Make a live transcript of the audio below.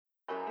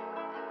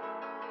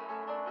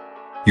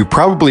You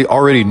probably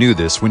already knew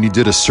this when you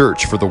did a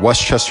search for the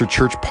Westchester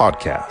Church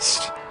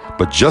podcast,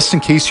 but just in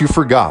case you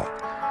forgot,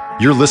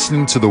 you're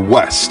listening to the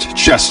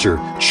Westchester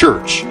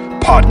Church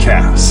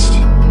podcast.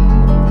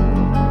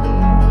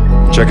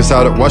 Check us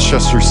out at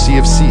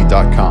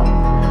westchestercfc.com,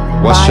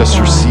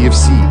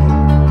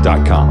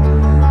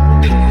 westchestercfc.com.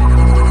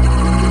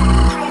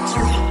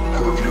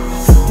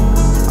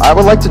 I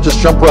would like to just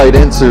jump right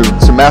into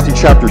Matthew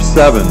chapter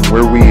 7,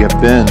 where we have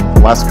been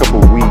the last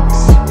couple of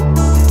weeks.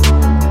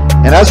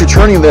 And as you're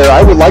turning there,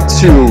 I would like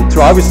to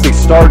obviously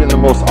start in the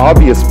most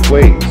obvious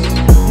place,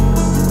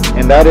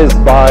 and that is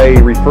by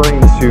referring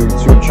to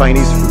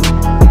Chinese food,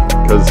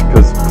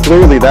 because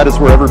clearly that is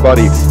where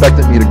everybody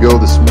expected me to go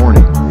this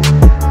morning.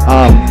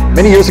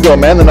 Many years ago,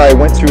 Amanda and I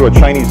went to a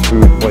Chinese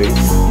food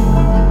place,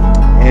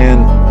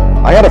 and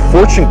I had a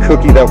fortune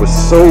cookie that was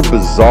so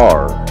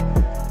bizarre.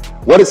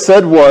 What it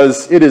said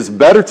was, it is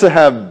better to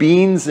have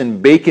beans and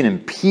bacon in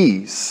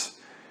peace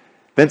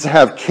than to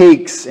have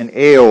cakes and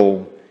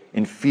ale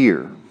in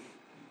fear.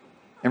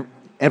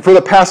 And for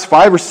the past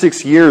 5 or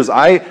 6 years,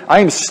 I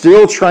am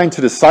still trying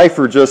to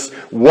decipher just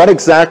what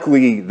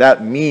exactly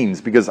that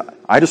means, because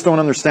I just don't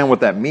understand what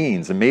that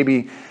means. And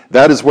maybe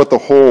that is what the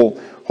whole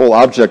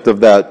object of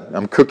that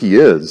cookie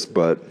is.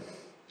 But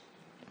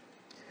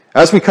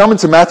as we come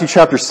into Matthew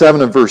chapter 7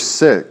 and verse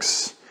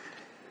 6,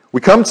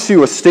 we come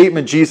to a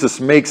statement Jesus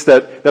makes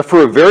that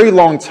for a very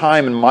long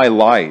time in my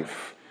life,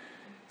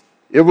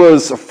 it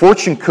was a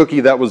fortune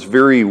cookie that was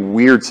very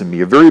weird to me,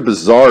 a very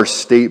bizarre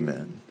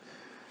statement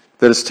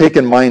that has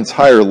taken my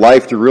entire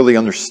life to really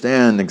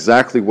understand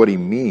exactly what he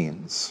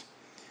means.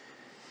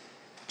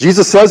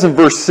 Jesus says in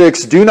verse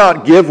 6, "Do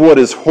not give what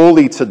is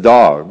holy to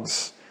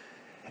dogs,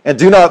 and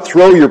do not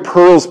throw your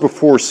pearls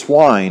before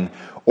swine,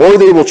 or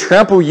they will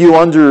trample you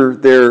under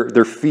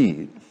their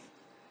feet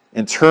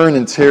and turn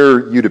and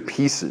tear you to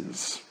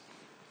pieces."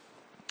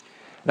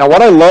 Now,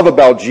 what I love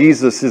about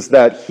Jesus is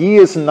that he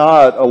is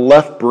not a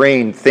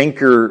left-brain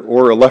thinker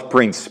or a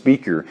left-brain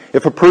speaker.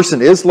 If a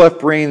person is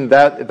left-brain,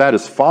 that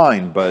is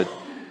fine, but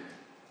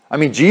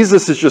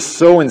Jesus is just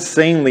so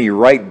insanely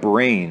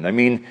right-brained.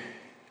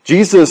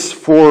 Jesus,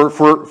 for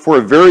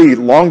a very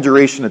long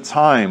duration of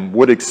time,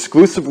 would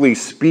exclusively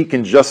speak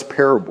in just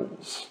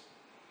parables.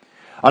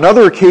 On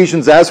other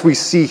occasions, as we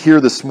see here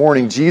this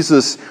morning,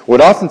 Jesus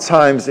would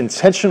oftentimes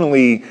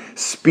intentionally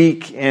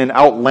speak in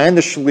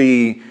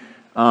outlandishly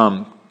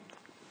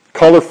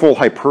colorful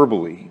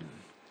hyperbole,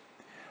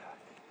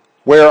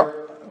 where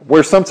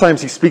sometimes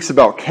he speaks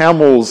about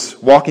camels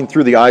walking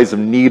through the eyes of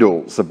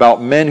needles,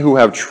 about men who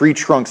have tree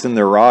trunks in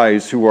their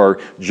eyes who are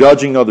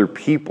judging other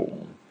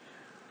people,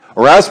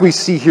 or as we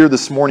see here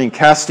this morning,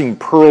 casting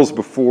pearls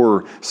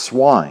before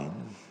swine.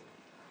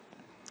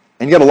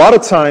 And yet a lot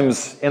of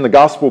times in the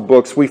gospel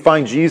books, we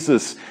find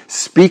Jesus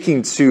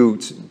speaking to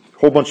a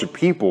whole bunch of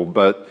people,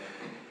 but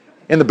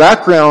in the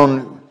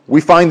background, we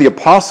find the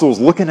apostles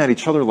looking at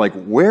each other like,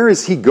 where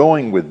is he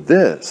going with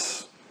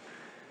this?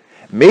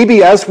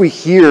 Maybe as we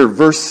hear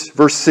verse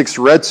 6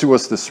 read to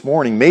us this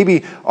morning,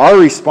 maybe our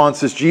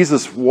response is,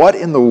 Jesus, what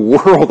in the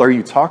world are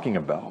you talking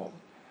about?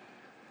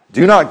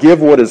 Do not give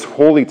what is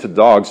holy to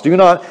dogs. Do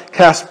not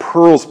cast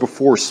pearls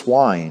before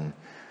swine.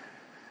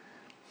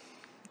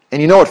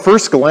 And at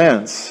first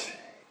glance,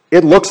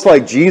 it looks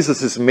like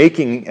Jesus is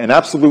making an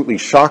absolutely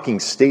shocking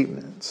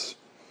statement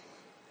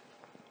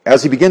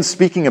as he begins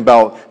speaking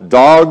about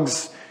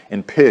dogs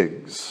and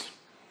pigs.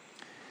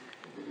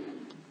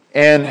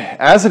 And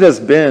as it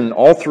has been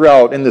all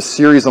throughout in this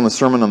series on the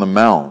Sermon on the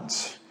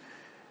Mount,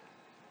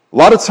 a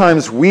lot of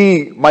times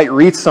we might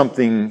read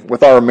something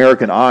with our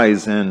American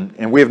eyes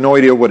and we have no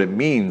idea what it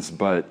means,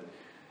 but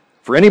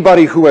for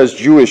anybody who has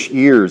Jewish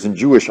ears and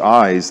Jewish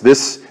eyes,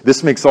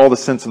 this makes all the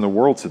sense in the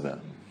world to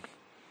them.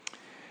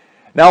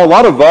 Now, a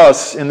lot of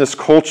us in this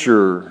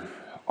culture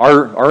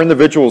are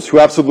individuals who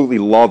absolutely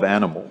love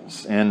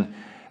animals, and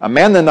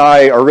Amanda and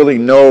I are really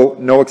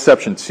no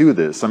exception to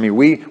this.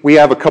 We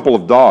have a couple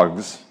of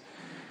dogs,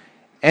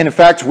 and in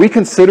fact, we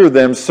consider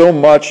them so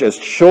much as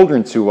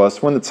children to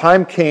us. When the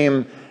time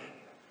came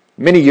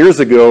many years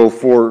ago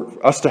for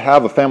us to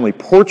have a family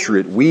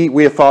portrait,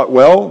 we have thought,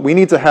 well, we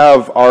need to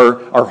have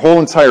our whole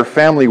entire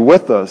family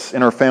with us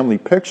in our family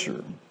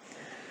picture.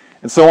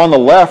 And so on the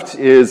left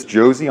is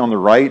Josie, on the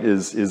right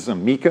is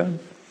Mika.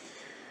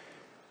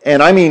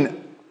 And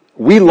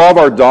we love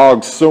our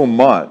dogs so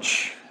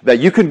much that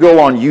you could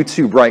go on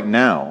YouTube right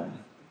now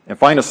and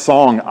find a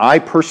song I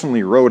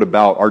personally wrote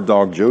about our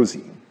dog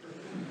Josie.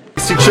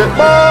 See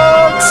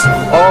chipmunks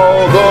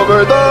all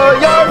over the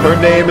yard. Her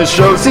name is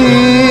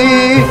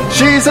Josie.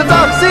 She's a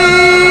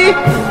doxy.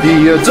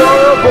 The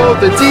adorable,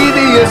 the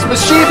devious,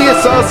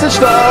 mischievous sausage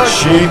dog.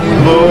 She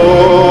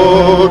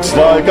looks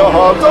like a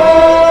hot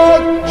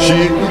dog.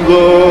 She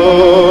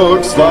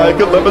looks like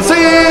a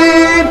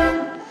limousine.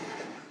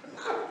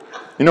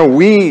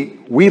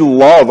 We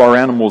love our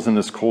animals in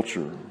this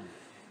culture.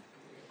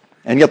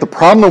 And yet the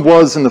problem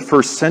was in the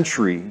first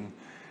century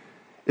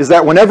is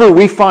that whenever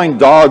we find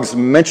dogs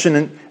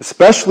mentioned,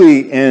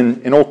 especially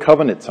in Old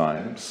Covenant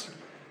times,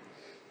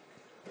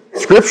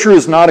 Scripture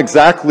is not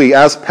exactly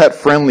as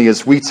pet-friendly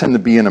as we tend to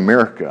be in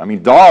America. I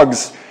mean,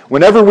 dogs,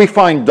 whenever we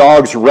find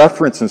dogs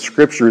referenced in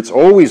Scripture, it's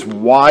always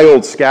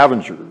wild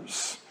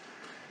scavengers.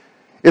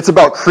 It's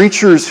about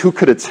creatures who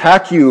could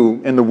attack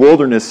you in the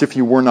wilderness if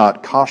you were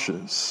not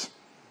cautious.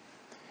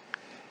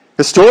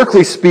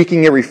 Historically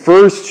speaking, it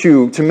refers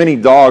to many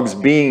dogs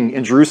being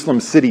in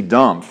Jerusalem city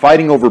dump,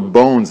 fighting over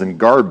bones and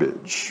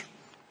garbage.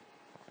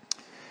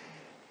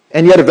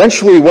 And yet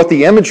eventually what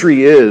the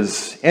imagery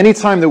is,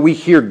 anytime that we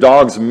hear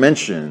dogs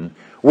mentioned,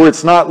 where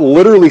it's not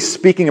literally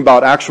speaking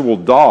about actual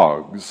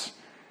dogs,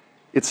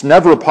 it's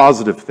never a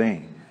positive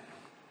thing.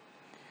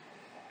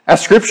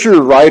 As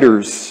Scripture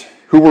writers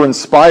who were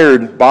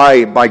inspired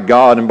by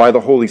God and by the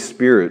Holy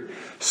Spirit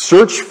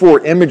search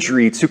for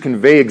imagery to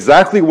convey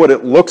exactly what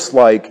it looks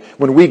like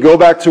when we go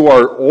back to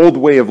our old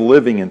way of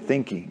living and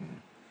thinking.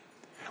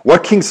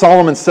 What King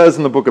Solomon says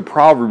in the book of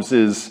Proverbs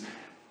is,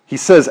 he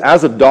says,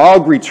 as a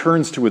dog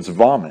returns to its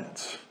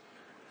vomit,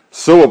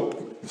 so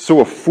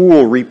a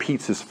fool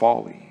repeats his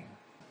folly.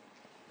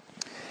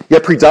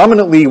 Yet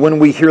predominantly when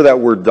we hear that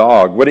word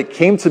dog, what it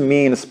came to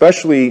mean,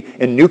 especially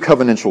in New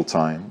Covenantal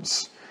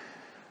times,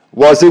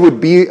 was it would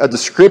be a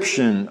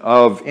description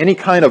of any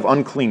kind of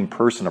unclean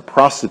person, a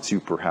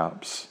prostitute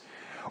perhaps,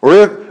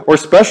 or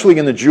especially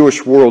in the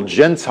Jewish world,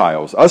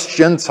 Gentiles. Us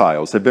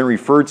Gentiles have been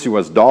referred to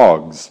as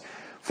dogs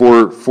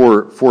for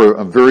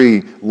a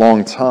very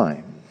long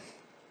time.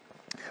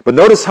 But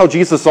notice how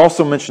Jesus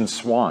also mentioned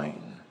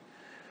swine.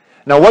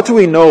 Now, what do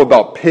we know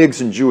about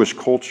pigs in Jewish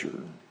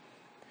culture?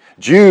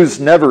 Jews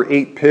never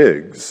ate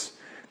pigs,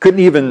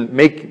 couldn't even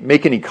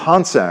make any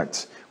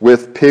contact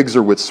with pigs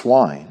or with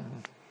swine.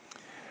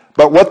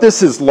 But what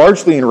this is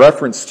largely in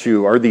reference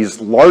to are these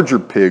larger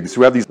pigs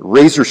who have these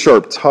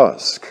razor-sharp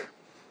tusks.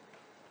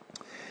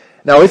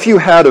 Now, if you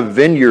had a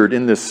vineyard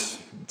in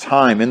this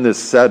time, in this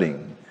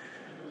setting,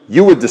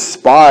 you would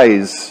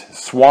despise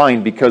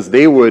swine because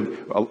they would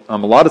a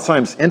lot of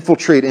times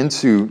infiltrate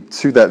into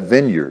that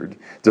vineyard,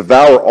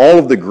 devour all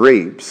of the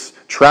grapes,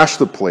 trash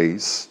the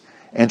place,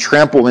 and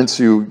trample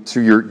into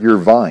your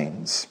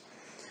vines.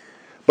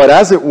 But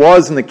as it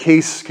was in the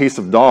case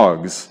of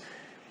dogs,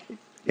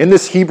 in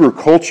this Hebrew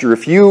culture,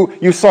 if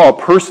you saw a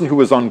person who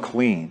was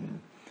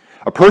unclean,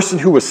 a person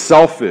who was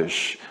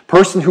selfish, a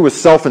person who was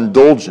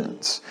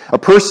self-indulgent, a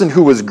person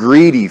who was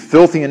greedy,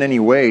 filthy in any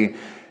way,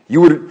 you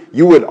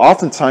would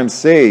oftentimes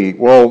say,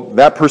 well,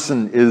 that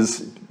person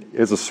is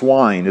a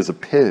swine, is a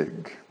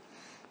pig.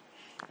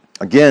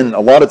 Again,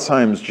 a lot of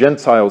times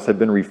Gentiles have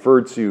been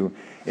referred to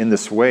in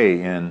this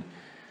way, and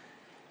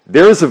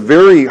there is a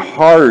very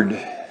hard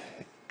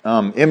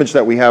image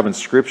that we have in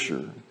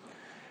Scripture.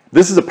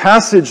 This is a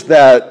passage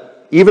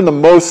that even the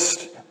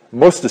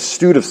most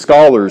astute of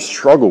scholars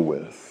struggle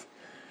with.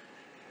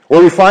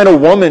 Where we find a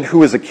woman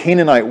who is a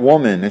Canaanite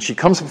woman, and she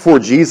comes before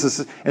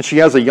Jesus, and she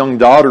has a young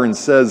daughter and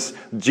says,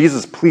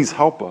 Jesus, please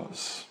help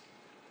us.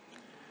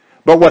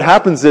 But what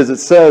happens is, it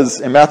says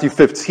in Matthew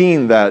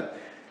 15 that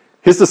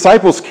his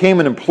disciples came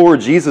and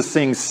implored Jesus,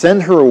 saying,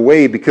 send her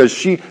away because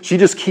she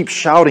just keeps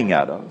shouting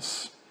at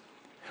us.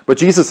 But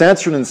Jesus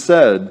answered and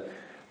said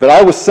that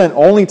I was sent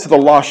only to the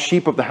lost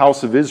sheep of the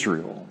house of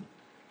Israel.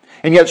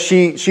 And yet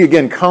she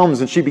again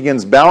comes and she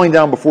begins bowing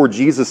down before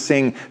Jesus,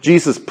 saying,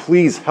 Jesus,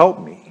 please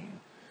help me.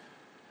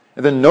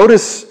 And then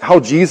notice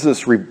how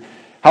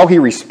he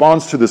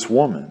responds to this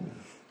woman.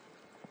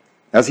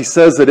 As he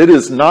says that it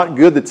is not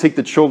good to take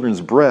the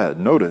children's bread,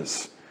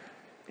 notice,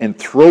 and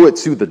throw it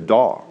to the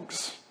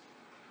dogs.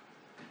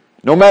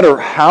 No matter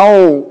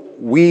how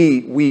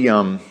we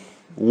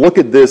look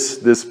at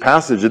this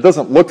passage, it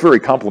doesn't look very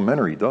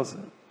complimentary, does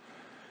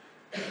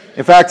it?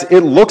 In fact,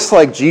 it looks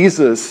like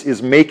Jesus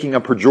is making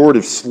a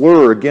pejorative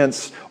slur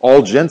against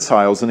all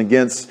Gentiles and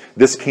against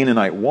this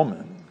Canaanite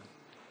woman.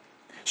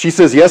 She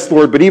says, yes,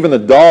 Lord, but even the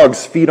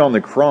dogs feed on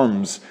the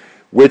crumbs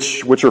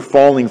which are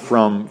falling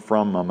from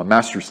a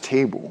master's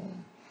table.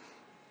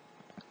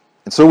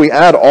 And so we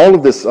add all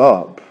of this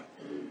up.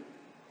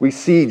 We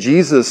see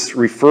Jesus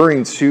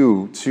referring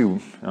to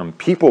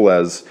people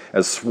as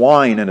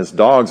swine and as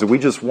dogs, and we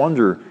just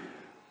wonder,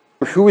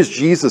 who is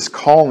Jesus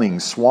calling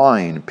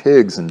swine,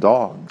 pigs, and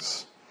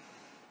dogs?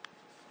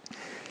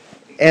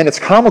 And it's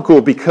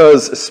comical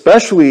because,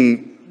 especially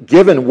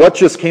given what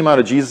just came out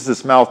of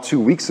Jesus' mouth 2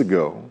 weeks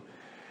ago,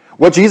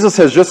 what Jesus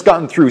has just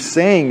gotten through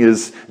saying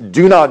is,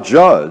 do not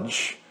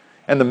judge.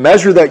 And the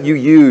measure that you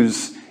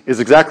use is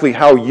exactly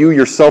how you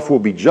yourself will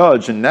be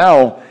judged. And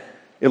now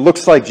it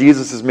looks like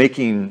Jesus is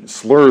making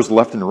slurs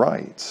left and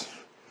right.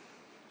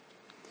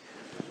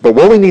 But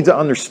what we need to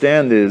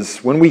understand is,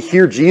 when we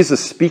hear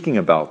Jesus speaking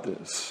about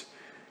this,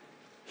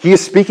 he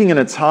is speaking in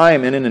a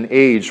time and in an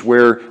age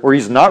where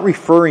he's not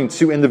referring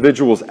to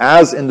individuals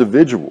as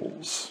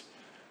individuals,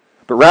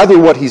 but rather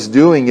what he's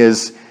doing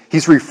is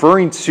he's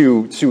referring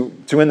to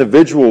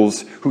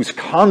individuals whose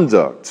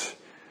conduct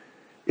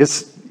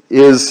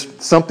is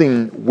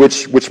something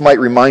which might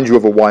remind you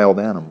of a wild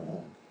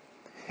animal.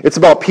 It's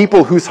about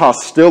people whose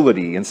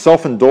hostility and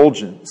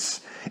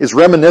self-indulgence is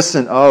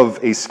reminiscent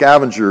of a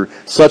scavenger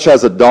such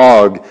as a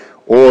dog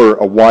or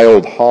a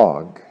wild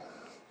hog.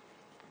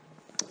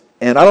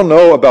 And I don't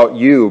know about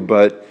you,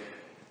 but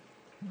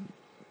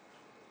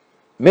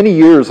many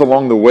years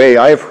along the way,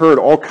 I have heard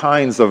all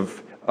kinds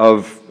of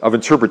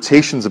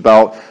interpretations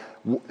about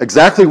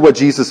exactly what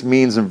Jesus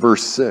means in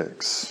verse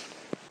 6.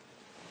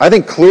 I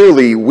think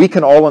clearly we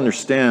can all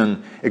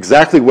understand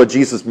exactly what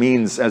Jesus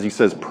means as he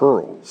says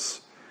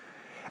pearls.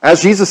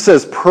 As Jesus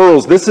says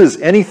pearls, this is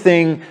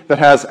anything that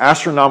has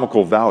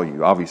astronomical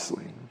value,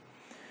 obviously.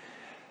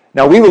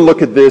 Now we would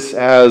look at this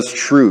as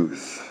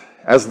truth,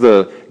 as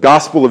the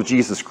gospel of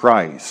Jesus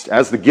Christ,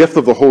 as the gift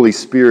of the Holy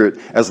Spirit,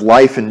 as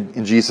life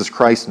in Jesus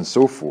Christ, and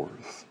so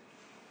forth.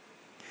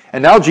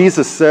 And now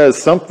Jesus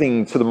says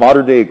something to the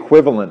modern day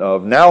equivalent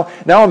of, now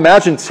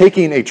imagine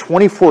taking a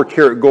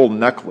 24-karat gold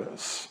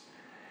necklace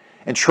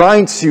and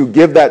trying to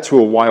give that to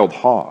a wild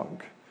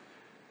hog.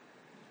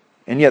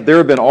 And yet there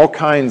have been all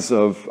kinds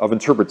of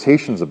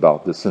interpretations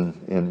about this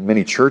in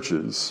many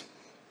churches.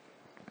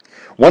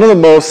 One of the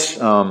most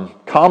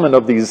common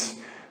of these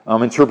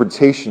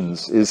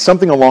interpretations is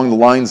something along the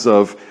lines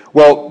of,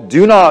 well,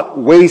 do not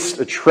waste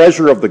a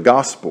treasure of the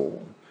gospel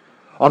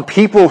on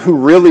people who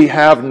really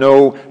have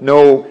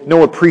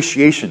no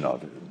appreciation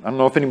of it. I don't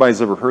know if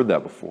anybody's ever heard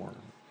that before.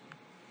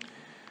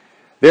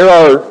 There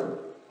are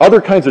other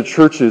kinds of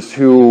churches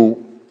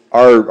who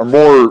are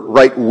more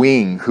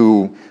right-wing,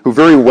 who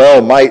very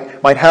well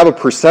might have a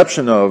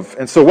perception of,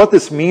 and so what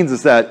this means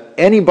is that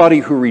anybody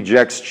who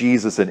rejects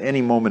Jesus at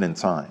any moment in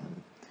time,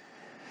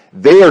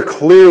 they are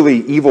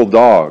clearly evil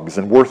dogs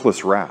and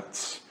worthless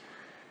rats.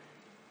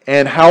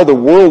 And how the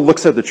world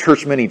looks at the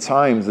church many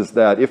times is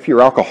that if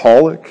you're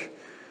alcoholic,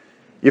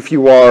 if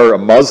you are a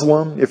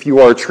Muslim, if you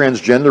are a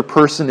transgender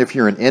person, if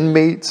you're an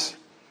inmate,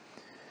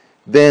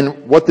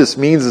 then what this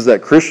means is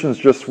that Christians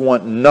just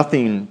want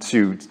nothing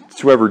to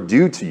ever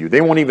do to you.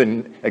 They won't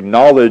even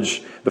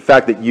acknowledge the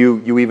fact that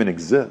you even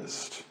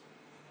exist.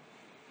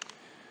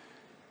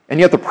 And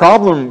yet the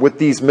problem with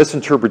these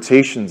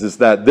misinterpretations is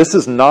that this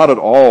is not at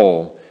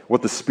all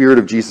what the Spirit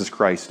of Jesus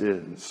Christ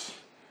is.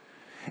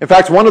 In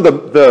fact, one of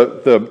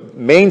the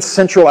main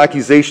central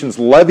accusations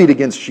levied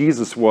against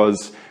Jesus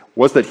was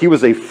that he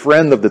was a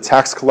friend of the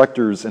tax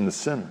collectors and the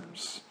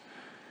sinners.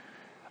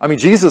 I mean,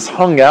 Jesus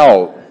hung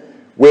out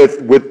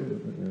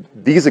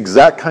with these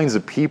exact kinds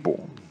of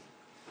people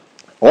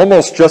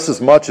almost just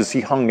as much as he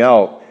hung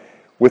out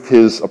with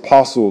his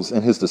apostles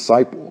and his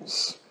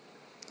disciples.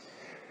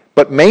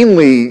 But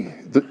mainly,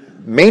 the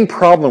main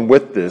problem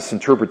with this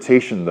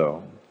interpretation,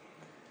 though,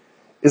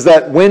 is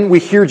that when we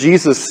hear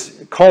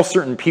Jesus call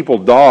certain people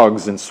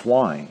dogs and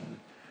swine,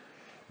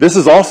 this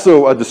is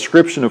also a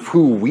description of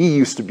who we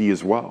used to be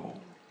as well.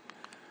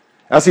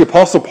 As the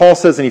Apostle Paul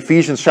says in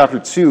Ephesians chapter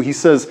 2, he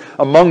says,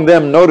 among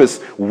them, notice,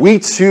 we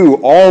too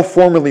all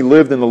formerly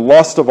lived in the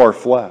lust of our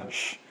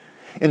flesh,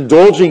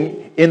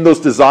 indulging in those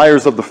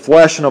desires of the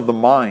flesh and of the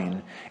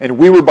mind, and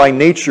we were by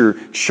nature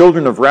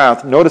children of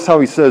wrath. Notice how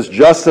he says,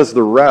 just as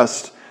the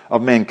rest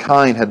of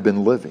mankind had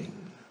been living.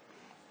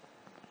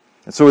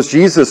 And so as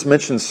Jesus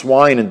mentions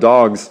swine and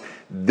dogs,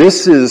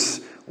 this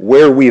is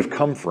where we have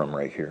come from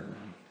right here.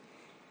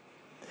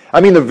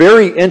 I mean, the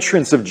very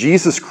entrance of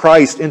Jesus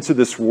Christ into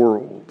this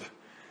world.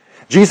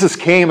 Jesus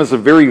came as a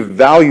very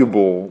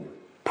valuable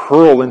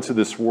pearl into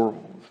this world.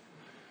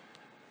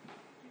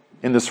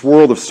 In this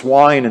world of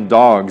swine and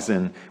dogs,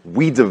 and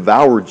we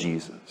devour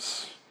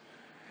Jesus.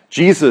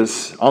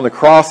 Jesus, on the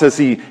cross, as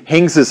he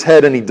hangs his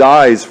head and he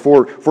dies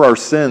for our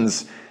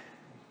sins,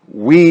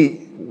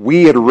 we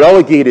had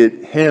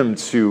relegated him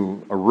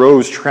to a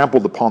rose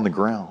trampled upon the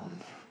ground.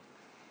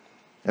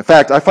 In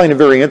fact, I find it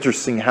very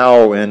interesting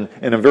how in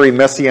a very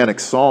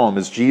messianic psalm,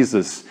 as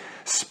Jesus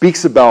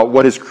speaks about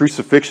what his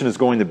crucifixion is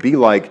going to be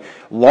like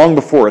long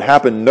before it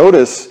happened,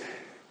 notice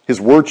his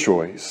word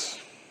choice.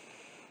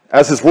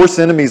 As his worst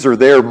enemies are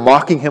there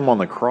mocking him on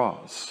the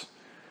cross,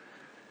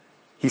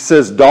 he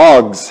says,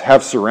 dogs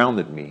have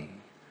surrounded me.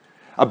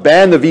 A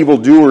band of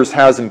evildoers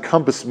has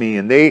encompassed me,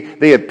 and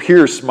they have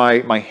pierced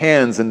my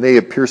hands, and they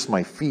have pierced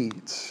my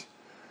feet.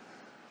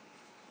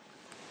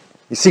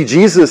 You see,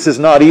 Jesus is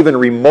not even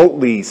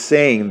remotely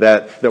saying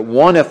that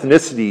one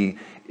ethnicity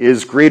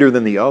is greater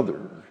than the other.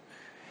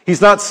 He's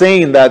not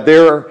saying that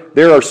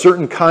there are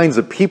certain kinds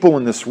of people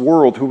in this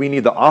world who we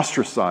need to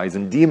ostracize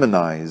and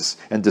demonize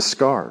and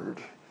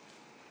discard.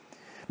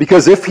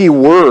 Because if he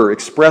were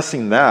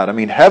expressing that, I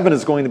mean, heaven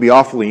is going to be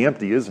awfully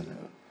empty, isn't it?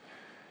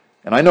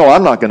 And I know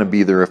I'm not going to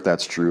be there if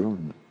that's true.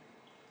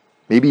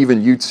 Maybe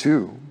even you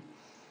too.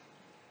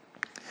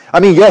 I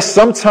mean, yes,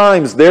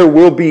 sometimes there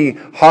will be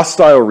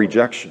hostile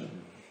rejection.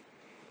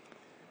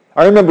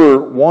 I remember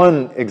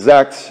one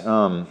exact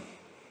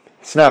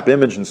snap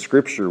image in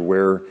Scripture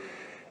where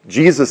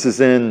Jesus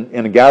is in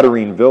a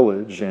Gadarene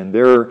village, and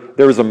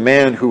there is a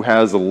man who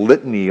has a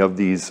litany of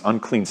these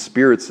unclean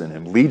spirits in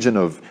him, legion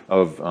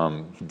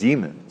of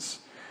demons.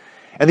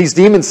 And these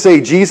demons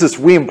say, Jesus,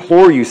 we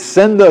implore you,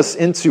 send us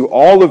into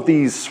all of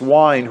these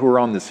swine who are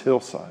on this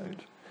hillside.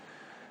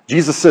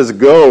 Jesus says,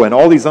 go, and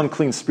all these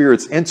unclean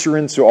spirits enter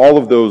into all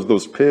of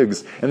those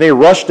pigs, and they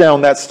rush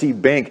down that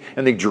steep bank,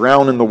 and they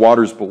drown in the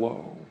waters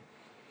below.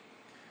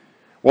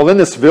 Well, in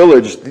this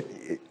village,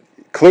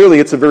 Clearly,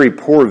 it's a very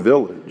poor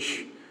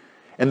village.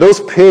 And those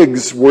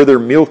pigs were their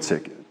meal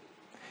ticket.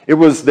 It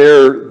was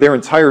their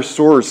entire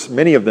source,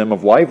 many of them,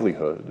 of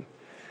livelihood.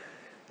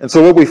 And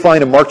so what we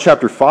find in Mark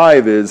chapter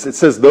 5 is, it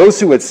says, those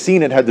who had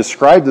seen it had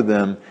described to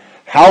them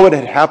how it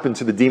had happened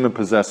to the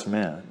demon-possessed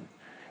man,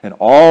 and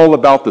all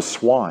about the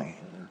swine.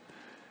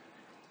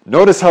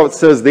 Notice how it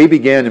says they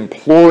began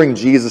imploring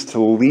Jesus to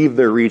leave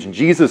their region.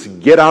 Jesus,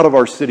 get out of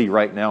our city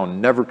right now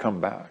and never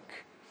come back.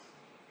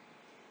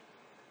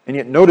 And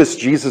yet notice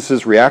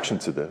Jesus' reaction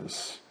to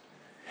this.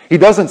 He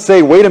doesn't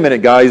say, wait a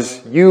minute,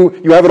 guys, you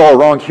have it all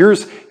wrong.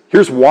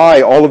 Here's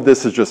why all of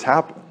this has just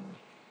happened.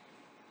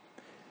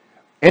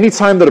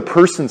 Anytime that a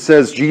person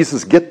says,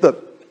 Jesus, get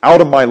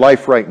out of my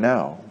life right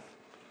now,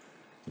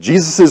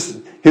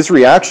 his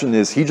reaction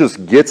is he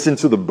just gets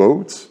into the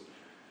boat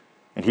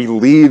and he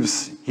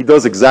leaves. He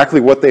does exactly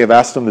what they have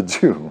asked him to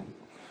do.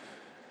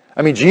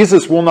 I mean,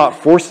 Jesus will not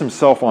force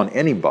himself on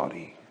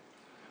anybody.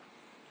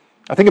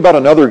 I think about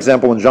another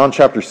example in John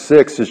chapter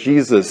 6 as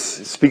Jesus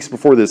speaks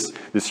before this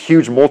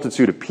huge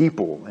multitude of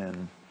people.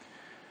 And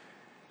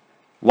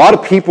a lot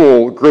of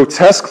people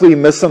grotesquely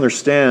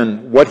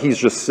misunderstand what he's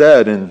just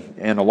said.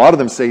 And a lot of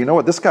them say, you know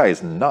what, this guy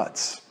is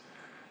nuts.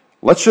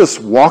 Let's just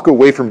walk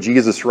away from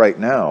Jesus right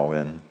now.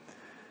 And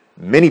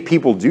many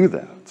people do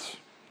that.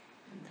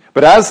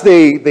 But as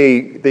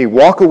they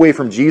walk away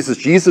from Jesus,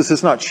 Jesus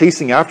is not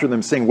chasing after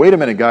them saying, wait a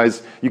minute,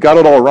 guys, you got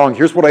it all wrong.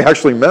 Here's what I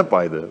actually meant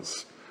by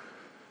this.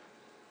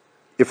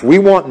 If we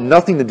want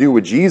nothing to do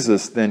with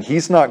Jesus, then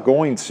he's not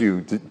going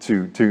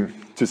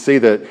to say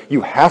that you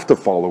have to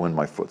follow in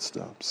my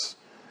footsteps.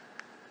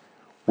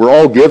 We're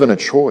all given a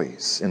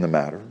choice in the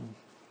matter.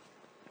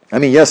 I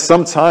mean, yes,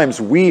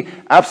 sometimes we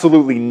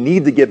absolutely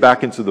need to get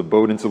back into the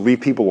boat and to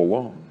leave people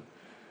alone.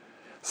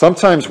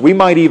 Sometimes we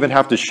might even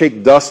have to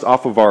shake dust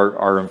off of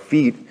our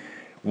feet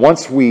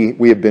once we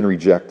have been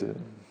rejected.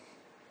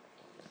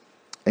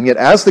 And yet,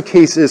 as the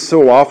case is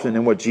so often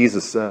in what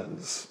Jesus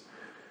says,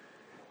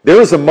 there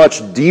is a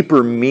much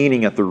deeper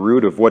meaning at the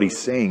root of what he's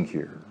saying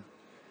here.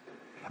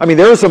 I mean,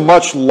 there is a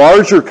much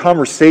larger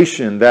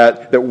conversation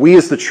that we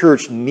as the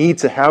church need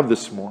to have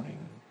this morning.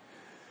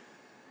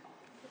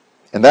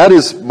 And that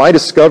is my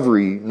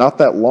discovery not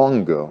that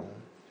long ago.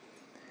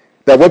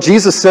 That what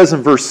Jesus says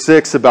in verse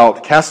 6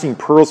 about casting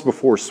pearls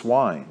before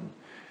swine,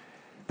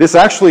 this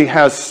actually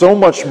has so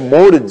much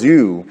more to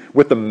do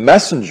with the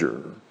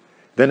messenger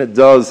than it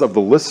does of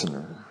the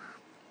listener.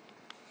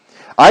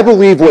 I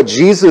believe what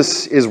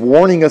Jesus is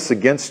warning us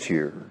against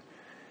here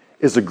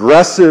is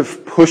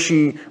aggressive,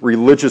 pushy,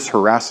 religious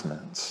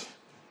harassment.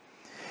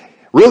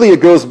 Really, it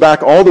goes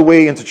back all the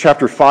way into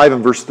chapter 5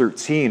 and verse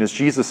 13 as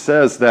Jesus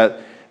says that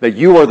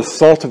you are the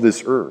salt of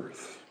this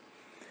earth.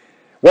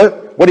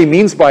 What he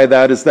means by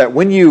that is that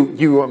when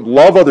you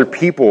love other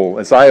people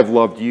as I have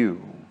loved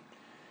you,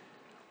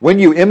 when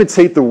you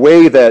imitate the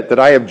way that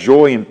I have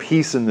joy and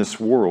peace in this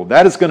world,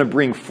 that is going to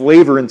bring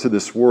flavor into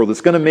this world.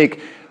 It's going to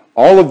make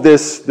all of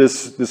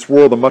this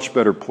world a much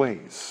better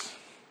place.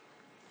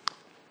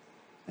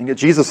 And yet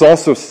Jesus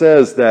also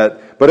says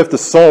that, but if the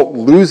salt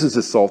loses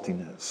its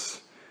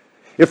saltiness,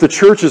 if the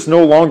church is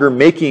no longer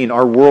making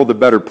our world a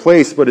better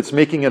place, but it's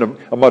making it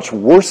a much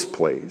worse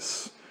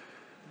place,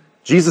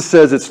 Jesus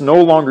says it's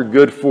no longer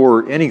good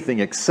for anything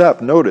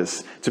except,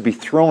 notice, to be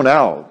thrown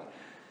out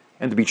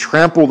and to be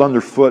trampled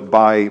underfoot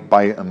by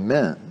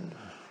men.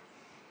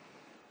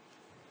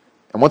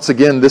 And once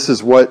again, this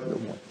is what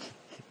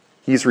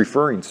he's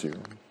referring to.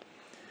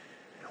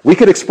 We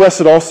could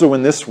express it also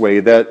in this way,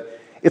 that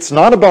it's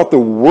not about the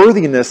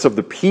worthiness of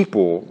the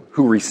people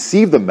who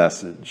receive the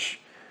message,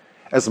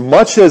 as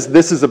much as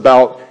this is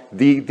about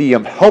the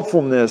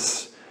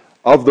helpfulness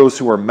of those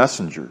who are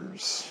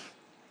messengers.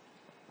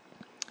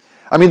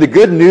 I mean, the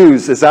good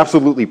news is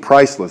absolutely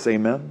priceless,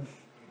 amen?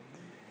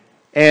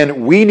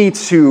 And we need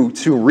to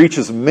reach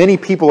as many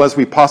people as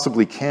we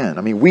possibly can.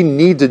 I mean, we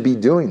need to be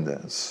doing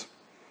this.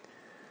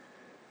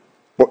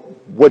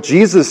 What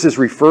Jesus is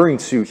referring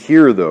to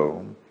here,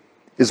 though,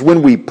 is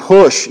when we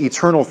push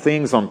eternal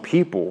things on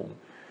people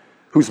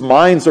whose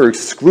minds are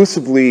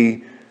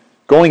exclusively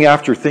going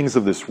after things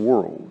of this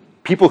world.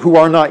 People who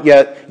are not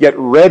yet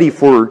ready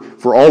for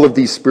all of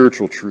these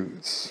spiritual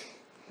truths.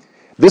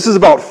 This is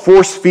about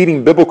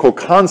force-feeding biblical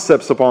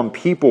concepts upon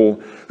people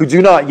who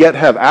do not yet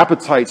have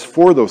appetites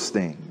for those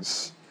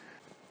things.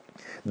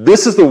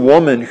 This is the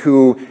woman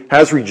who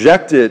has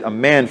rejected a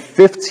man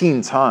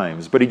 15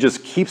 times, but he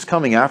just keeps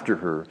coming after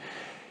her.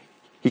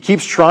 He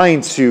keeps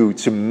trying to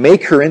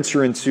make her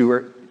enter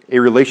into a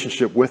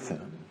relationship with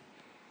him.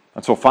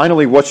 Until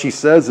finally what she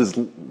says is,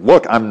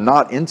 look, I'm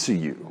not into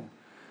you.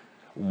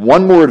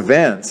 One more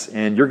advance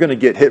and you're going to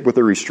get hit with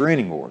a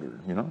restraining order,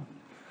 you know.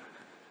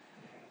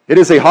 It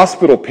is a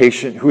hospital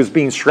patient who is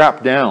being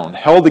strapped down,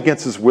 held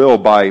against his will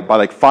by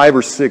like 5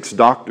 or 6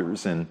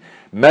 doctors, and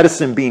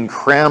medicine being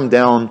crammed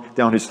down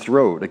his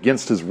throat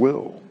against his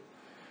will.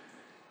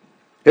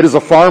 It is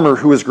a farmer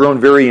who has grown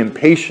very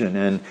impatient,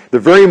 and the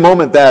very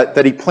moment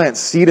that he plants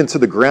seed into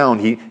the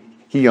ground, he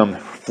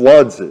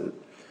floods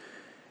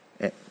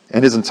it.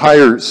 and his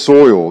entire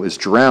soil is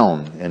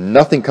drowned, and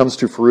nothing comes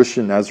to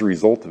fruition as a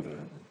result of it.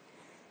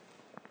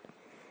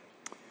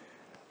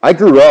 I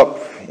grew up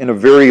in a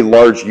very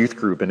large youth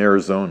group in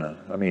Arizona.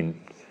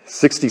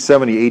 60,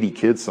 70, 80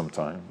 kids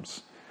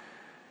sometimes.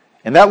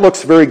 And that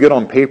looks very good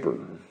on paper.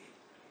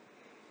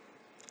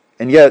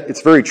 And yet,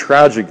 it's very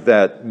tragic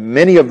that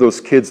many of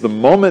those kids, the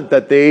moment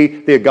that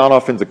they had gone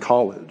off into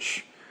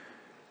college,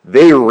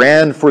 they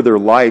ran for their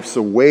lives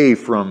away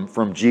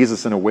from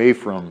Jesus and away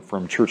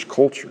from church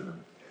culture.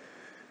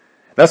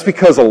 That's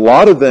because a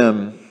lot of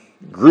them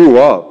grew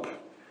up,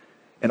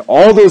 and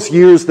all those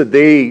years that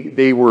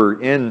they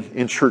were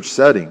in church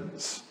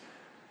settings,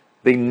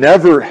 they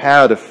never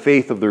had a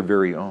faith of their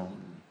very own.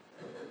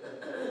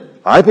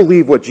 I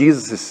believe what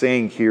Jesus is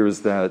saying here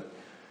is that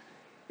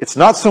it's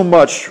not so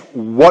much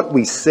what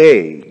we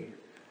say,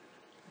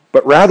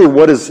 but rather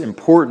what is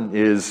important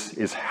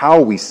is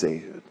how we say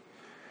it.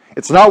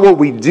 It's not what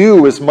we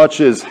do as much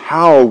as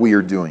how we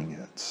are doing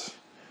it.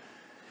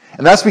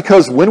 And that's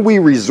because when we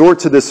resort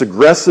to this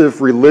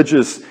aggressive,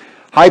 religious,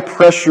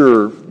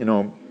 high-pressure,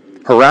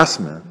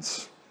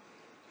 harassment,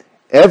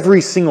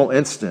 every single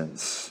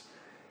instance,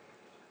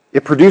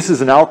 it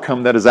produces an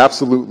outcome that is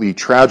absolutely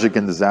tragic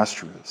and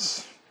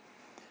disastrous.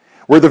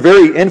 Where the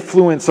very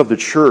influence of the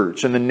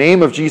church and the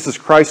name of Jesus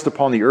Christ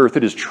upon the earth,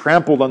 it is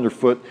trampled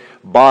underfoot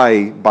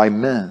by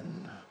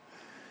men.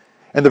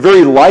 And the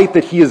very light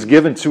that he has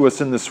given to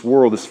us in this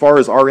world, as far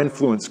as our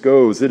influence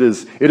goes, it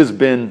has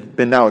been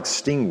now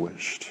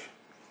extinguished.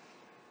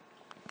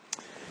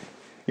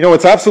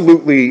 It's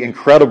absolutely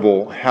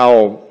incredible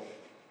how,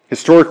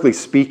 historically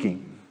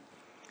speaking,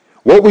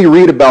 what we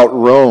read about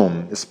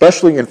Rome,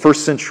 especially in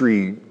first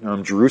century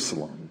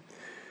Jerusalem,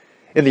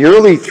 in the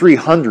early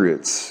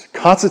 300s,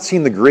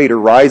 Constantine the Great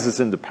arises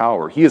into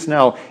power. He is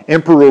now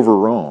emperor over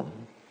Rome.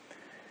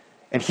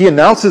 And he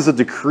announces a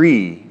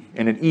decree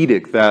and an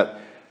edict that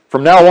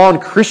from now on,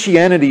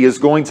 Christianity is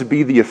going to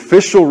be the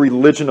official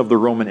religion of the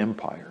Roman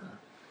Empire.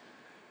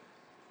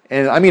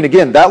 And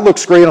again, that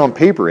looks great on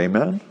paper,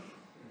 amen?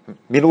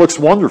 It looks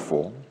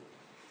wonderful.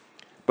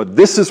 But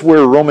this is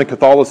where Roman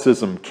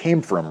Catholicism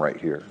came from right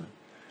here.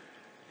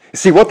 You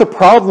see, what the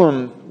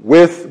problem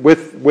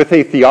with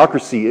a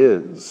theocracy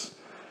is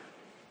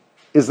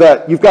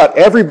that you've got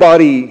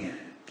everybody,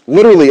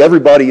 literally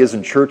everybody is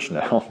in church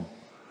now,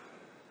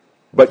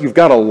 but you've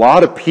got a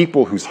lot of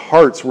people whose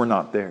hearts were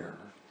not there.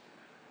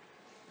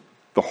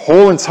 The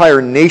whole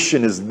entire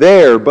nation is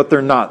there, but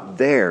they're not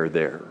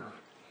there.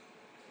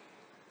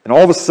 And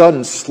all of a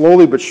sudden,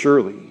 slowly but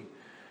surely,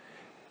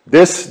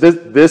 this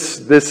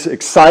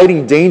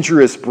exciting,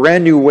 dangerous,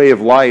 brand new way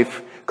of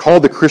life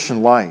called the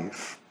Christian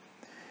life,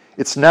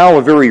 it's now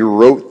a very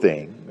rote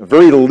thing, a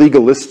very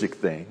legalistic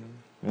thing,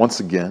 once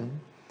again.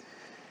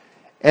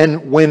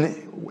 And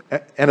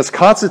as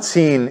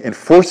Constantine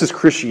enforces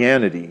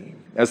Christianity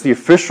as the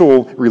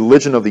official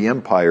religion of the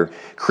empire,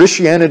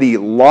 Christianity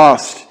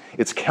lost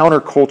its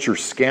counterculture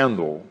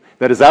scandal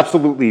that is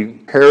absolutely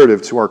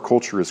imperative to our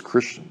culture as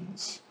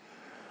Christians.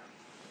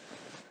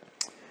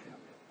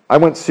 I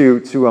went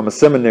to a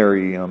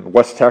seminary in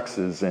West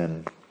Texas,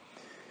 and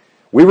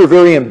we were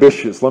very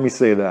ambitious, let me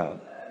say that.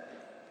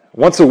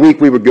 Once a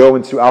week we would go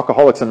into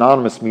Alcoholics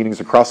Anonymous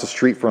meetings across the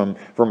street from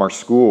our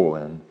school,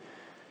 and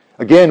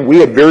again, we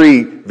had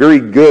very, very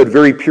good,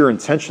 very pure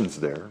intentions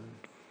there.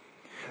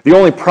 The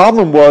only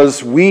problem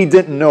was we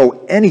didn't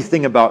know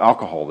anything about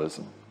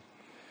alcoholism.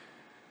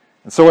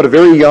 And so at a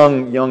very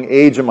young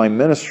age in my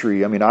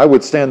ministry, I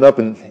would stand up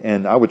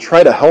and I would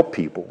try to help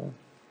people.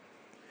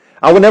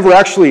 I would never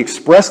actually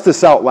express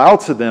this out loud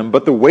to them,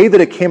 but the way that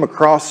it came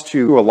across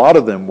to a lot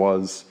of them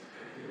was,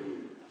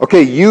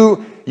 okay,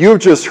 you have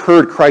just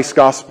heard Christ's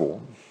gospel.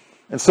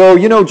 And so,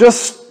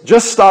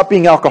 just stop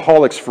being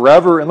alcoholics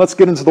forever and let's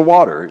get into the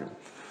water.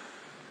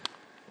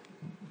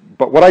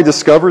 But what I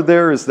discovered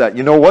there is that,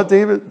 you know what,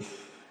 David?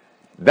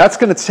 That's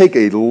going to take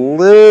a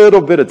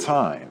little bit of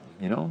time,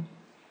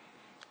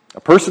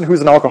 A person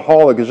who's an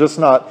alcoholic is just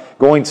not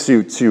going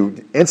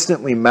to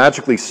instantly,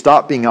 magically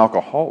stop being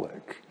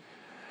alcoholic.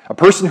 A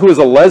person who is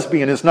a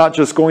lesbian is not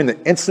just going to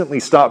instantly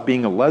stop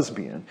being a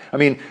lesbian.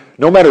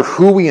 No matter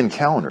who we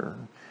encounter,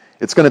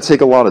 it's going to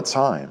take a lot of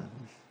time.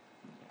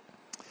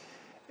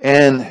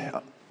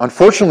 And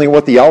unfortunately,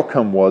 what the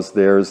outcome was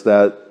there is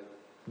that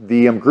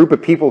the group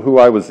of people who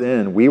I was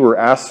in, we were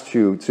asked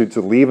to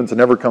leave and to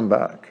never come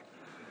back.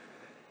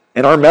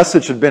 And our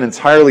message had been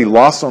entirely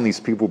lost on these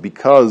people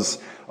because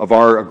of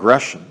our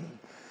aggression,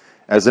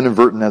 as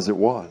inadvertent as it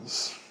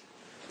was.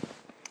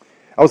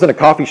 I was in a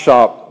coffee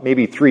shop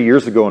maybe 3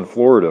 years ago in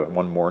Florida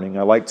one morning.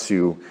 I like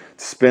to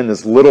spend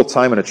as little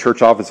time in a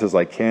church office as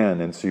I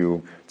can and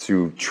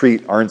to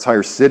treat our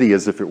entire city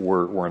as if it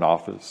were an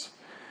office.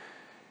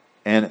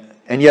 And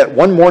yet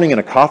one morning in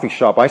a coffee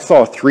shop, I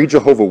saw 3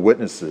 Jehovah's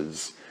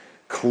Witnesses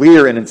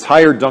clear an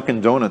entire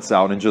Dunkin' Donuts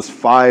out in just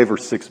 5 or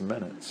 6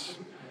 minutes.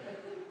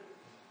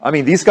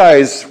 These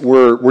guys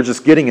were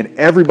just getting in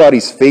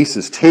everybody's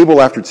faces, table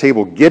after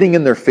table, getting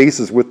in their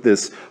faces with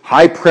this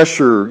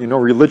high-pressure,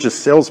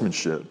 religious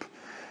salesmanship,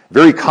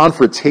 very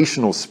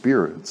confrontational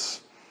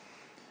spirits.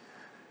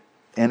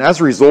 And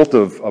as a result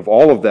of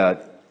all of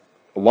that,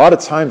 a lot of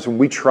times when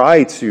we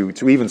try to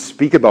even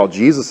speak about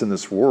Jesus in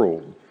this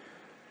world,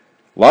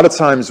 a lot of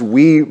times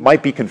we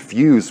might be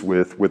confused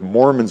with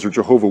Mormons or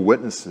Jehovah's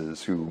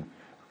Witnesses who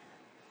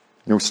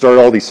start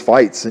all these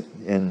fights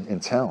in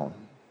town.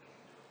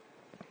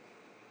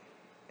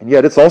 And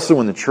yet it's also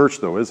in the church,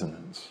 though, isn't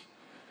it?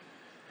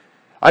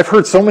 I've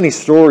heard so many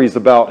stories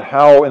about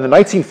how in the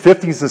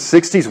 1950s and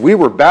 60s we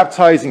were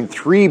baptizing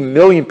 3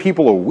 million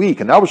people a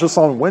week, and that was just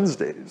on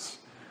Wednesdays.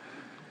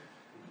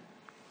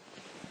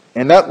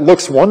 And that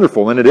looks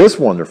wonderful, and it is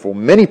wonderful.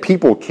 Many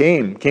people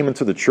came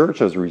into the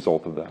church as a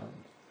result of that.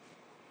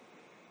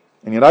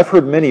 And yet I've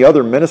heard many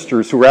other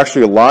ministers who were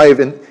actually alive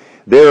in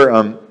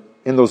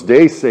those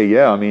days say,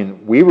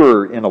 we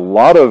were in a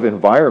lot of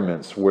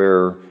environments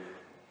where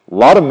a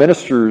lot of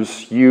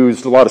ministers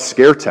used a lot of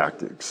scare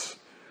tactics.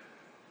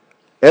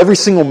 Every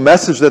single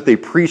message that they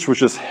preached was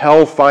just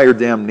hellfire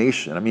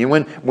damnation.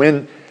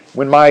 When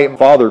my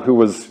father, who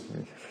was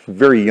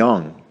very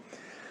young,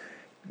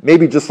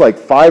 maybe just like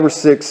 5 or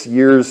 6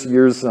 years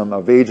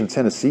of age in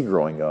Tennessee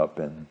growing up,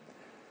 and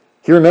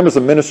he remembers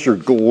a minister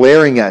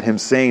glaring at him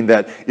saying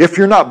that if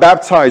you're not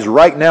baptized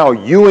right now,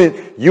 you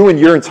and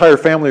your entire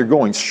family are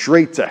going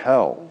straight to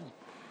hell.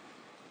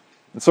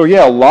 And so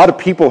a lot of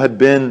people had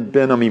been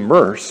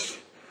immersed.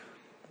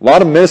 A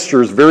lot of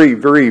ministers very,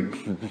 very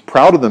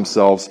proud of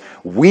themselves.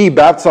 We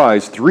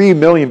baptized 3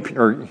 million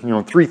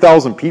or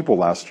 3,000 people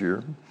last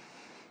year.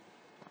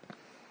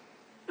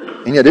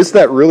 And yet, is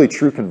that really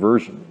true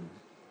conversion?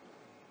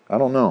 I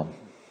don't know.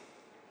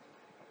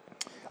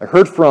 I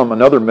heard from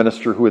another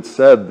minister who had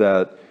said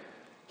that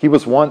he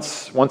was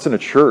once in a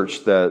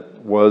church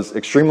that was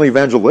extremely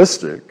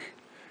evangelistic.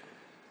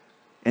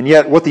 And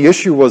yet what the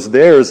issue was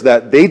there is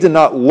that they did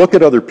not look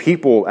at other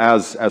people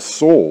as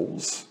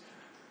souls,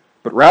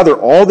 but rather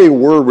all they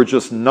were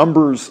just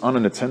numbers on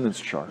an attendance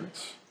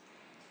chart.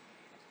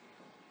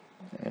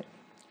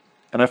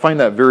 And I find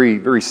that very,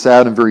 very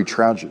sad and very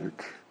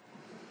tragic.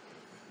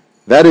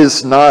 That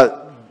is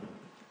not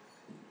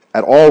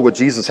at all what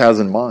Jesus has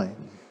in mind.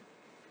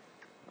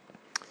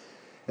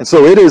 And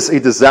so it is a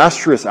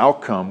disastrous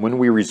outcome when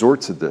we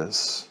resort to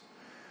this.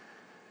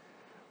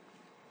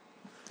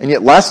 And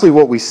yet, lastly,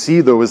 what we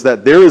see, though, is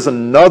that there is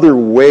another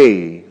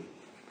way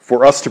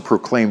for us to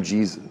proclaim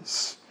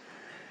Jesus.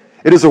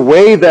 It is a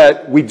way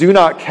that we do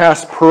not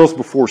cast pearls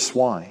before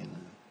swine.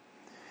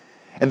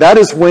 And that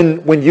is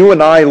when you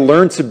and I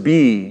learn to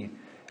be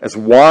as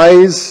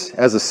wise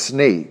as a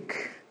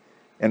snake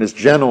and as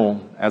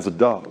gentle as a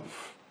dove.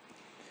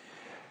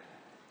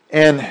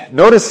 And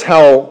notice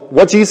how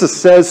what Jesus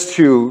says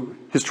to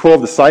his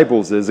 12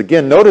 disciples is,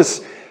 again,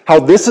 notice how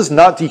this is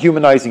not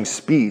dehumanizing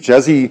speech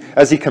as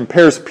he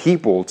compares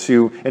people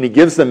to, and he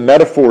gives them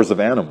metaphors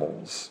of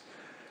animals.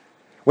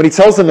 When he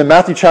tells them in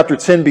Matthew chapter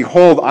 10,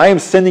 behold, I am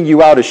sending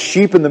you out as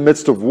sheep in the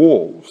midst of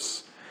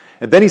wolves.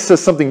 And then he says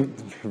something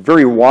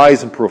very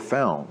wise and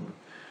profound,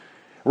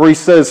 where he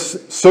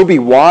says, so be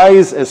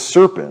wise as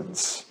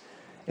serpents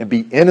and be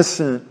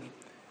innocent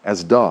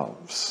as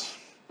doves.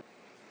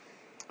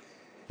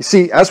 You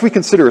see, as we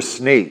consider a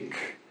snake,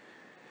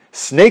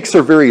 snakes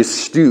are very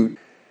astute.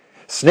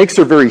 Snakes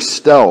are very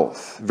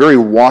stealth, very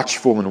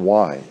watchful and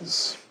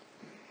wise.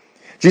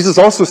 Jesus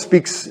also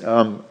speaks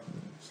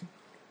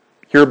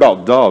here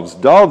about doves.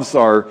 Doves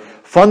are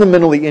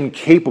fundamentally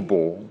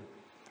incapable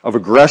of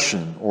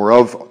aggression or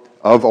of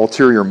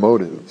ulterior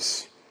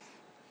motives.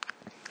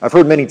 I've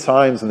heard many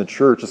times in the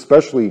church,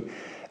 especially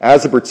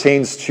as it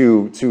pertains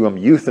to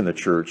youth in the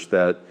church,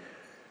 that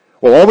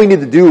all we need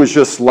to do is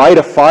just light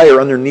a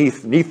fire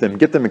underneath them,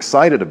 get them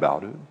excited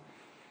about it.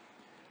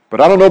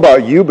 But I don't know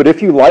about you, but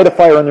if you light a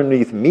fire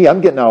underneath me, I'm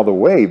getting out of the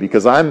way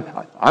because I'm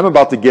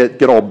about to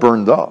get all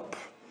burned up.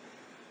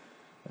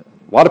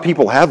 A lot of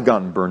people have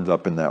gotten burned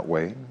up in that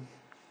way.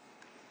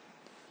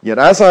 Yet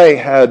as I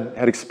had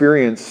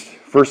experienced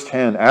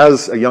firsthand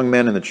as a young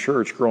man in the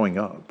church growing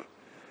up,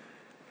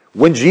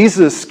 when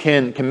Jesus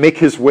can make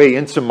his way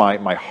into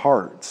my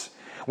heart,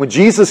 when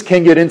Jesus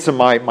can get into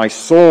my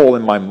soul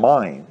and my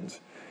mind,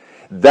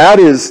 that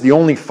is the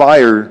only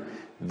fire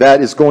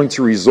that is going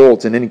to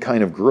result in any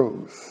kind of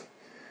growth.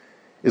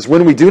 Is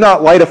when we do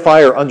not light a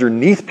fire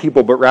underneath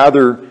people, but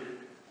rather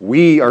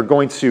we are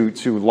going to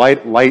light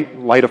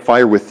a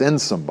fire within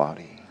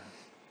somebody.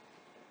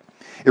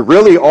 It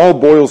really all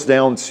boils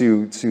down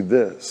to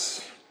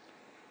this.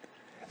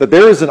 That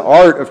there is an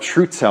art of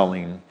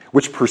truth-telling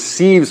which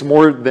perceives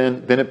more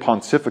than it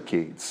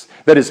pontificates.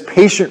 That is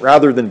patient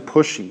rather than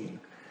pushy.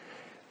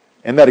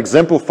 And that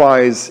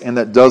exemplifies and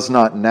that does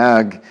not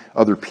nag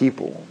other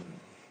people.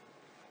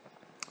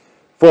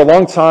 For a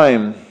long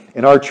time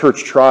in our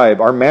church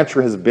tribe, our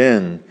mantra has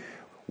been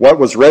what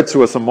was read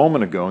to us a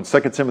moment ago in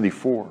 2 Timothy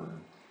 4.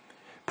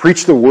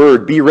 Preach the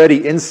word, be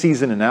ready in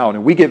season and out.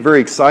 And we get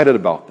very excited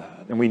about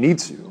that, and we need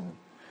to.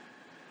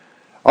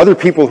 Other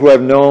people who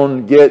I've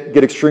known get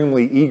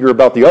extremely eager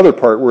about the other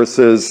part where it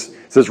says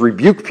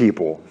rebuke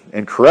people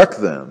and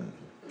correct them,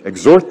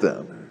 exhort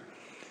them.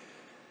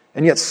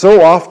 And yet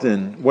so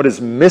often what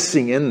is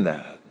missing in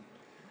that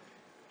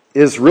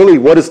is really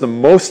what is the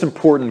most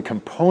important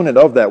component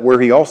of that, where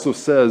he also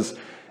says,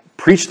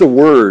 preach the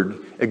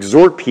word,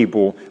 exhort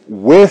people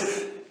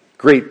with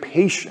great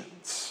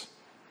patience.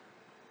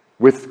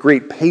 With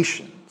great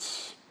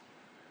patience.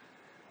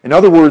 In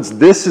other words,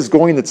 this is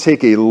going to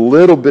take a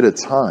little bit of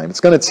time. It's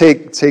going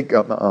to take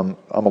a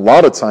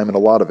lot of time in a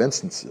lot of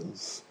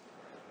instances.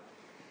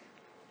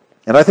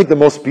 And I think the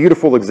most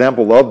beautiful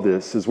example of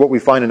this is what we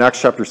find in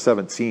Acts chapter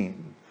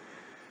 17.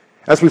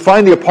 As we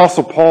find the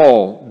Apostle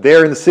Paul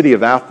there in the city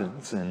of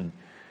Athens, and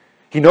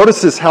he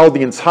notices how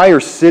the entire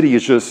city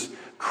is just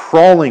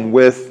crawling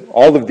with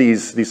all of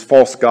these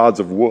false gods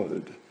of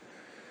wood.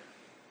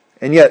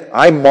 And yet,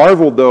 I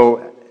marvel,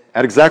 though,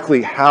 at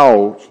exactly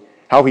how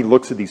he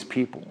looks at these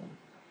people.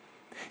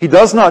 He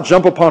does not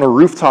jump upon a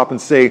rooftop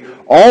and say,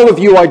 all of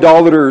you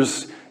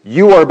idolaters,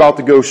 you are about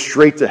to go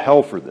straight to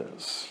hell for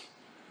this.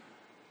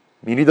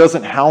 I mean, he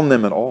doesn't hound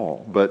them at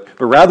all, but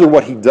rather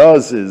what he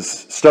does is,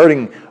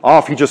 starting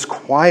off, he just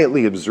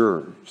quietly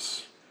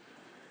observes,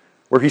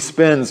 where he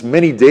spends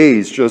many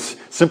days just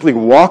simply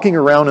walking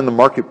around in the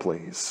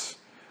marketplace.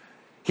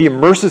 He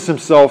immerses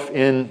himself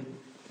in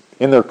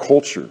their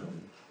culture,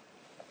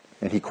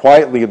 and he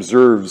quietly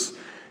observes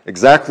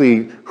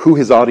exactly who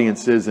his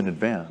audience is in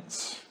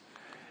advance.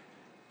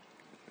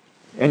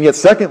 And yet,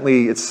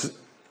 secondly, it's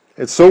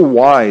so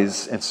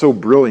wise and so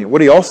brilliant.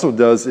 What he also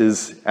does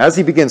is, as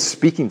he begins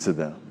speaking to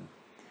them,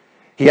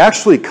 he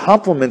actually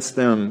compliments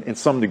them in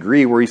some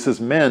degree, where he says,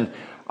 men,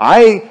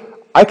 I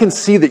can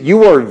see that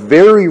you are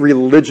very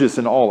religious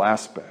in all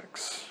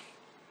aspects.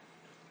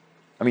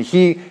 I mean,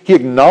 he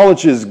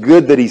acknowledges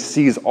good that he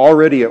sees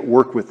already at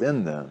work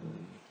within them.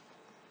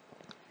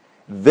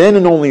 Then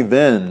and only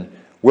then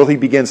will he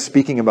begin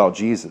speaking about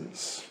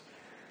Jesus,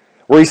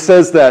 where he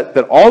says that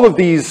all of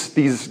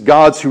these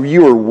gods who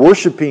you are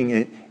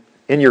worshiping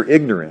in your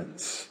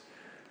ignorance,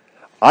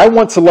 I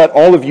want to let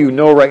all of you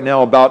know right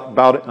now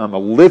about a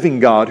living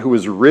God who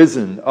is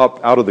risen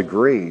up out of the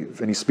grave.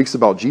 And he speaks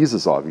about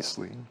Jesus,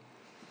 obviously.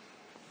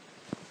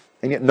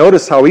 And yet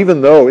notice how,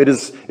 even though it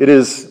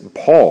is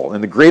Paul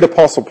and the great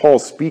apostle Paul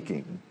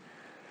speaking,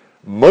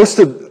 most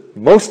of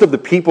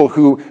the people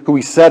who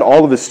he said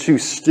all of this to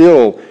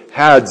still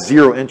had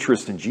zero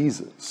interest in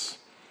Jesus.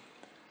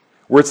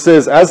 Where it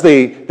says, as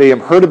they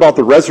heard about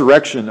the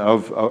resurrection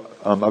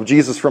of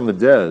Jesus from the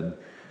dead,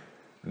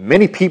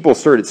 many people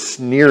started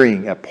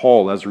sneering at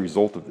Paul as a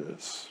result of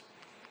this.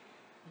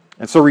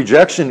 And so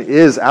rejection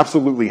is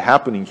absolutely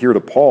happening here to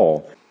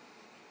Paul.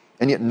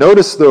 And yet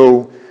notice,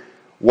 though,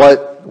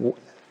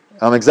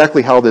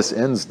 exactly how this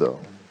ends, though.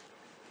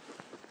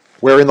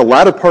 Where in the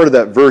latter part of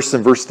that verse,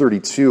 in verse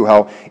 32,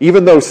 how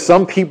even though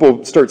some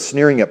people start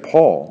sneering at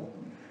Paul,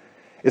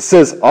 it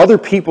says, other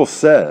people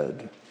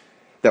said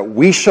that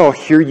we shall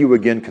hear you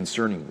again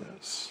concerning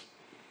this.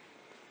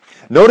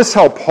 Notice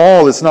how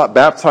Paul is not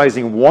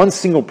baptizing one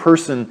single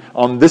person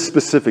on this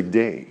specific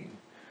day,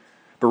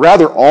 but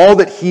rather all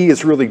that he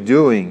is really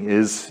doing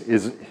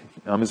is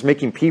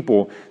making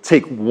people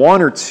take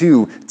one or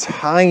two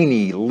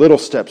tiny little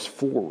steps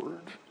forward.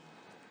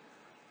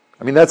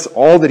 I mean, that's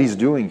all that he's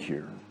doing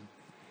here.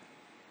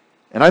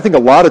 And I think a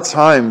lot of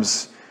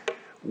times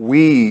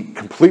we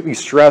completely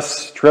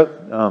stress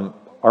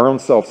our own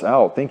selves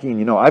out,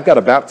 thinking, I've got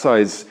to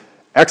baptize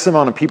X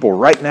amount of people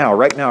right now.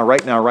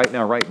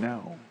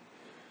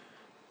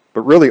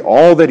 But really,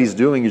 all that he's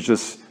doing is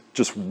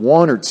just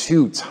one or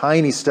two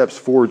tiny steps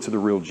forward to the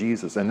real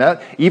Jesus. And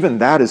even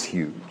that is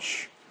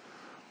huge.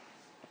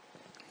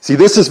 See,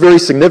 this is very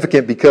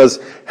significant because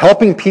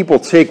helping people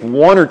take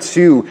one or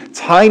two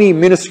tiny,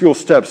 minuscule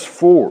steps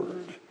forward,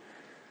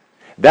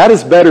 that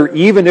is better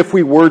even if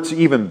we were to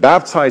even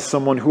baptize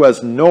someone who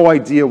has no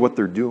idea what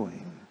they're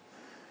doing.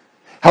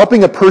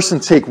 Helping a person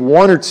take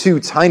one or two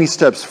tiny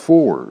steps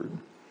forward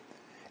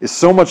is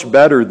so much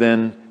better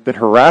than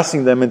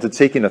harassing them into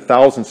taking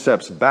 1,000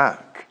 steps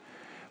back,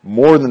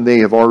 more than they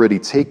have already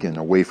taken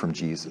away from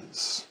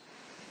Jesus.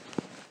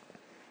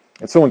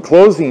 And so in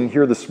closing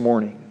here this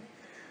morning,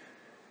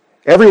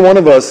 every one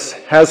of us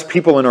has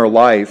people in our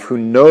life who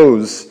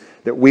knows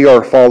that we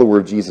are a follower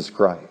of Jesus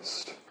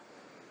Christ.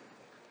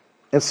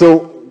 And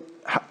so,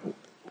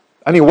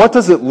 what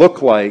does it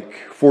look like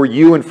for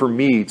you and for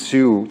me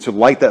to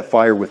light that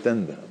fire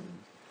within them?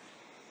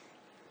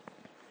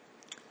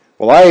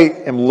 Well, I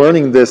am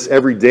learning this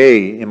every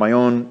day in my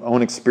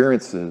own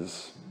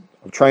experiences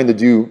of trying to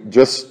do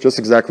just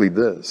exactly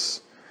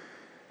this.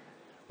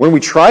 When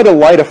we try to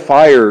light a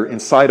fire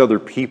inside other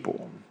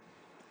people,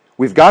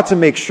 we've got to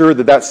make sure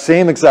that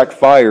same exact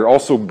fire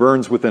also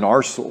burns within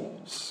our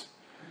souls.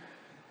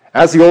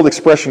 As the old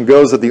expression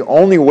goes, that the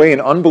only way an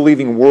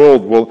unbelieving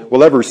world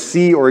will ever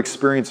see or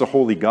experience a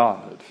holy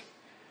God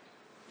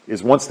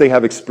is once they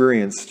have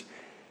experienced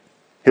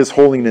His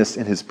holiness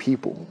in His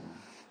people.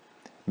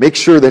 Make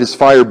sure that His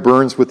fire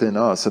burns within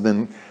us. And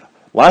then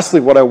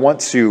lastly, what I want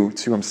to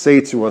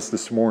say to us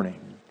this morning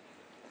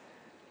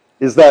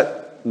is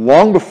that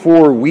long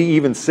before we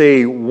even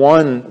say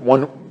one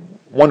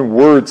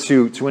word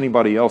to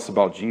anybody else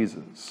about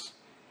Jesus,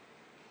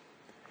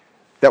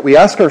 that we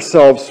ask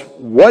ourselves,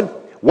 what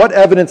What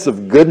evidence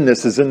of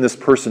goodness is in this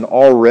person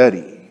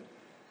already,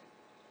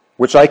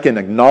 which I can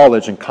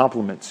acknowledge and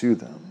compliment to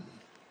them?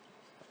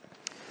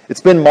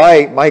 It's been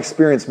my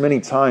experience many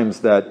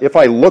times that if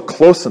I look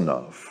close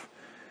enough,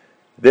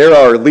 there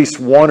are at least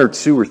one or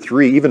two or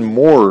three, even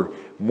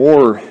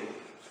more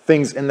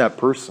things in that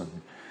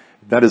person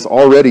that is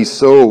already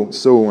so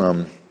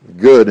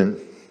good and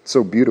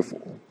so beautiful.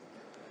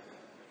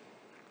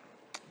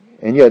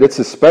 And yet it's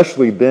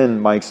especially been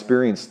my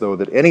experience, though,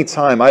 that any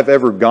time I've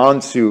ever gone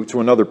to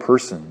another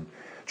person,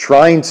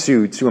 trying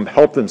to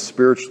help them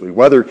spiritually,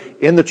 whether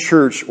in the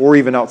church or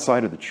even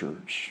outside of the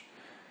church,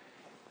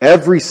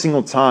 every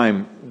single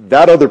time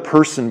that other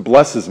person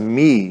blesses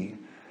me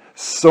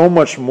so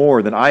much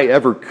more than I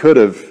ever could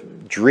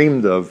have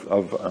dreamed of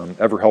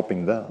ever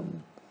helping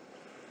them.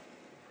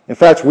 In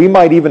fact, we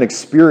might even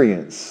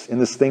experience in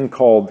this thing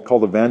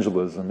called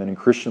evangelism and in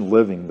Christian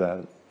living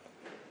that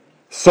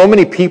so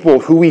many people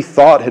who we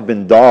thought had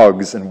been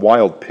dogs and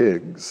wild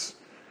pigs,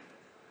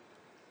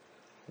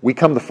 we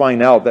come to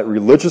find out that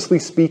religiously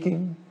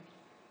speaking,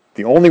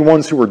 the only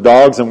ones who were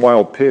dogs and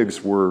wild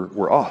pigs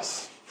were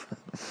us.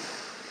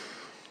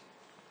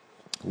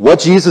 What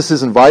Jesus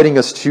is inviting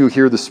us to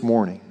here this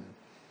morning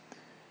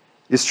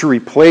is to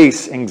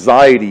replace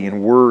anxiety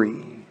and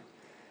worry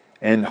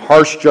and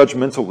harsh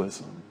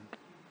judgmentalism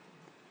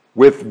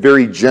with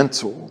very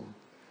gentle,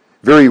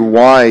 very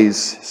wise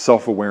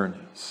self-awareness.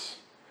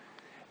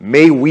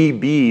 May we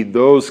be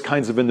those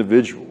kinds of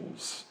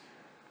individuals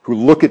who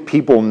look at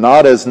people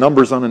not as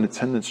numbers on an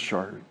attendance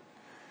chart,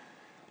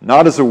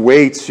 not as a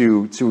way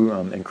to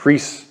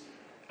increase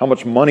how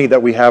much money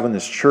that we have in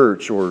this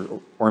church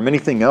or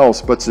anything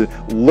else, but to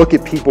look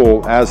at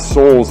people as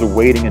souls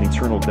awaiting an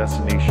eternal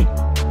destination,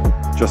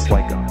 just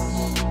like us.